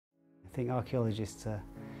I think archaeologists are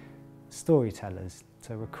storytellers,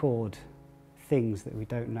 to record things that we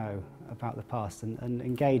don't know about the past and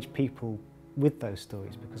engage people with those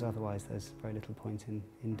stories, because otherwise there's very little point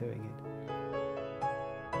in doing it.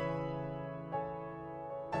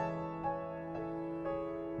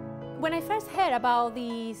 When I first heard about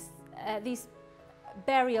this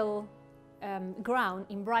burial ground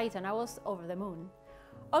in Brighton, I was over the moon.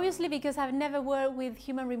 Obviously because I've never worked with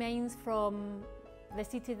human remains from the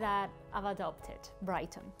city that I've adopted,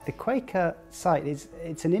 Brighton. The Quaker site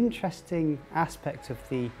it's an interesting aspect of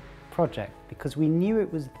the project because we knew it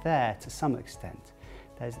was there to some extent.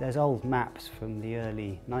 There's old maps from the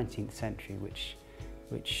early 19th century which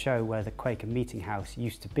show where the Quaker meeting house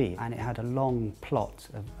used to be, and it had a long plot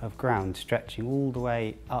of ground stretching all the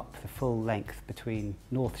way up the full length between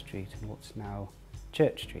North Street and what's now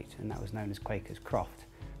Church Street, and that was known as Quaker's Croft.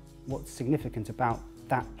 What's significant about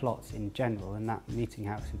that plot in general and that meeting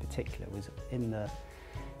house in particular was in the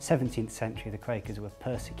 17th century the Quakers were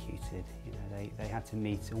persecuted. You know, they had to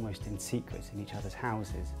meet almost in secret in each other's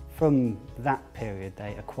houses. From that period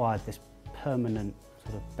they acquired this permanent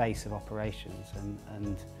sort of base of operations,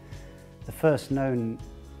 and the first known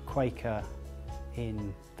Quaker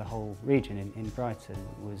in the whole region in Brighton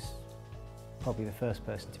was probably the first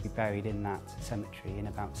person to be buried in that cemetery in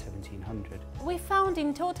about 1700. We found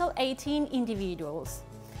in total 18 individuals.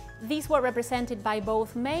 These were represented by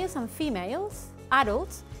both males and females,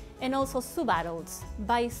 adults, and also subadults.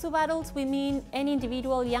 By subadults we mean any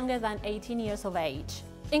individual younger than 18 years of age.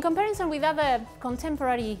 In comparison with other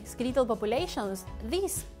contemporary skeletal populations,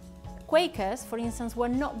 these Quakers, for instance, were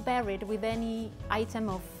not buried with any item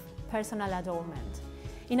of personal adornment.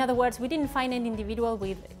 In other words, we didn't find any individual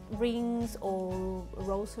with rings or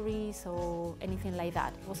rosaries or anything like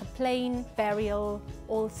that. It was a plain burial,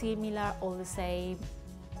 all similar, all the same.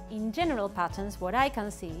 In general patterns, what I can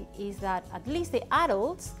see is that at least the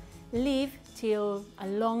adults live till a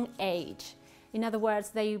long age. In other words,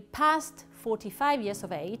 they passed 45 years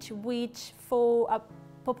of age, which for a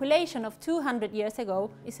population of 200 years ago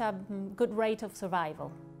is a good rate of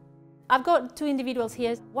survival. I've got two individuals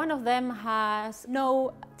here. One of them has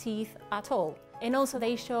no teeth at all, and also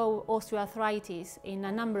they show osteoarthritis in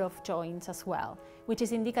a number of joints as well, which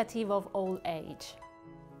is indicative of old age.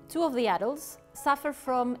 Two of the adults suffer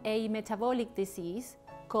from a metabolic disease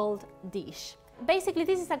called DISH. Basically,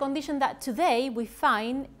 this is a condition that today we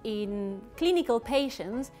find in clinical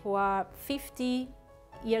patients who are 50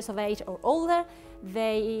 years of age or older.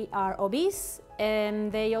 They are obese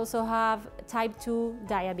and they also have type 2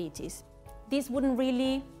 diabetes. This wouldn't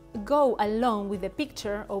really go along with the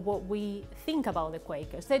picture of what we think about the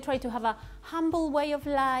Quakers. They try to have a humble way of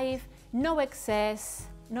life, no excess,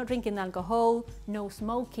 no drinking alcohol, no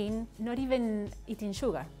smoking, not even eating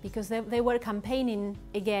sugar, because they were campaigning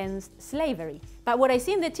against slavery. But what I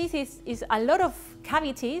see in the teeth is a lot of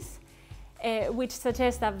cavities, which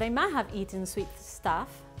suggests that they might have eaten sweet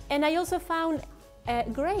stuff. And I also found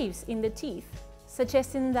graves in the teeth,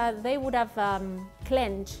 suggesting that they would have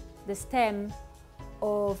clenched the stem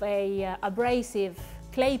of an abrasive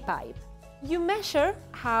clay pipe. You measure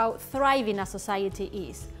how thriving a society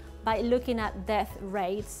is by looking at death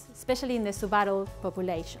rates, especially in the subadult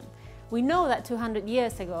population. We know that 200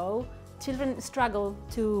 years ago, children struggled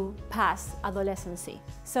to pass adolescency.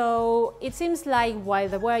 So it seems like while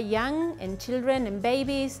they were young and children and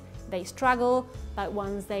babies, they struggled, but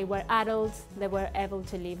once they were adults, they were able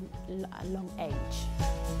to live a long age.